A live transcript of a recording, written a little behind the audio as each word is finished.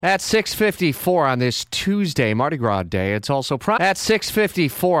At 6:54 on this Tuesday, Mardi Gras Day. It's also At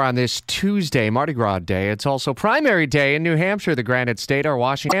 6:54 on this Tuesday, Mardi Gras Day. It's also primary day in New Hampshire, the Granite State. Our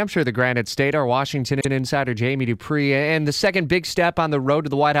Washington insider Jamie Dupree, and the second big step on the road to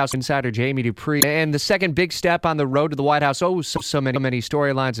the White House. Insider Jamie Dupree, and the second big step on the road to the White House. Oh, so many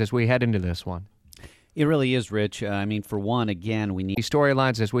storylines as we head into this one. It really is, Rich. For one, again, we need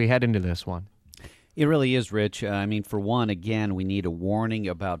storylines as we head into this one. It really is, Rich. For one, again, we need a warning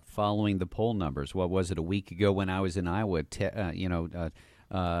about following the poll numbers. What was it, a week ago when I was in Iowa?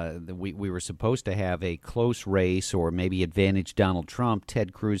 We were supposed to have a close race or maybe advantage Donald Trump.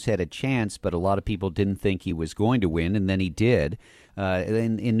 Ted Cruz had a chance, but a lot of people didn't think he was going to win, and then he did.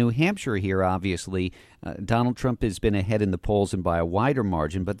 In New Hampshire here, obviously, Donald Trump has been ahead in the polls and by a wider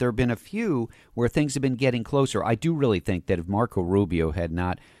margin, but there have been a few where things have been getting closer. I do really think that if Marco Rubio had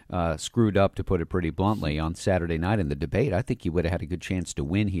not screwed up, to put it pretty bluntly, on Saturday night in the debate, I think he would have had a good chance to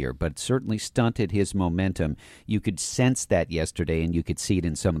win here, but certainly stunted his momentum. You could sense that yesterday, and you could see it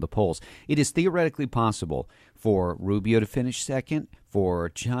in some of the polls. It is theoretically possible for Rubio to finish second, for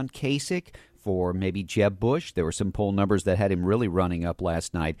John Kasich, for maybe Jeb Bush. There were some poll numbers that had him really running up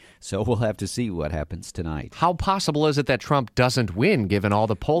last night, so we'll have to see what happens tonight. How possible is it that Trump doesn't win, given all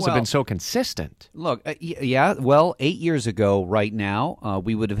the polls have been so consistent? Look, 8 years ago right now,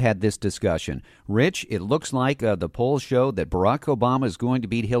 we would have had this discussion. Rich, it looks like the polls show that Barack Obama is going to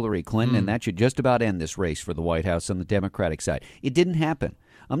beat Hillary Clinton, and that should just about end this race for the White House on the Democratic side. It didn't happen.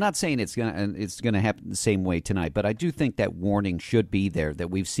 I'm not saying it's gonna happen the same way tonight, but I do think that warning should be there,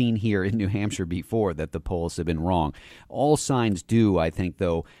 that we've seen here in New Hampshire before, that the polls have been wrong. All signs do, I think,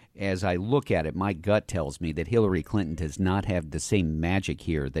 though, as I look at it, my gut tells me that Hillary Clinton does not have the same magic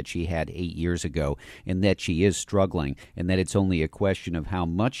here that she had 8 years ago, and that she is struggling, and that it's only a question of how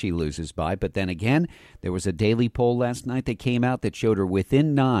much she loses by. But then again, there was a daily poll last night that came out that showed her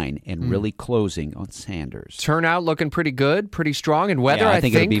within 9 and really closing on Sanders. Turnout looking pretty good, pretty strong, and weather, I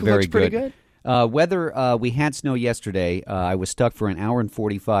think it'll be very good. Weather, we had snow yesterday. I was stuck for an hour and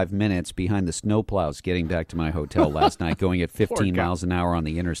 45 minutes behind the snowplows getting back to my hotel last night, going at 15 miles an hour on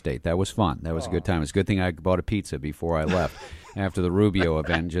the interstate. That was fun. That was a good time. It's a good thing I bought a pizza before I left. After the Rubio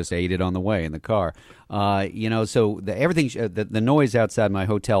event, just ate it on the way in the car. So the noise outside my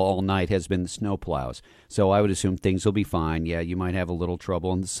hotel all night has been the snowplows. So I would assume things will be fine. Yeah, you might have a little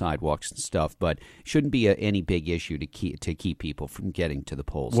trouble on the sidewalks and stuff, but shouldn't be any big issue to keep people from getting to the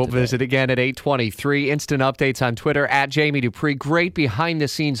polls. We'll today. Visit again at 8:23. Instant updates on Twitter at Jamie Dupree. Great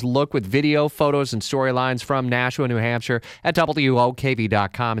behind-the-scenes look with video, photos, and storylines from Nashua, New Hampshire at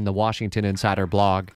WOKV.com and the Washington Insider blog.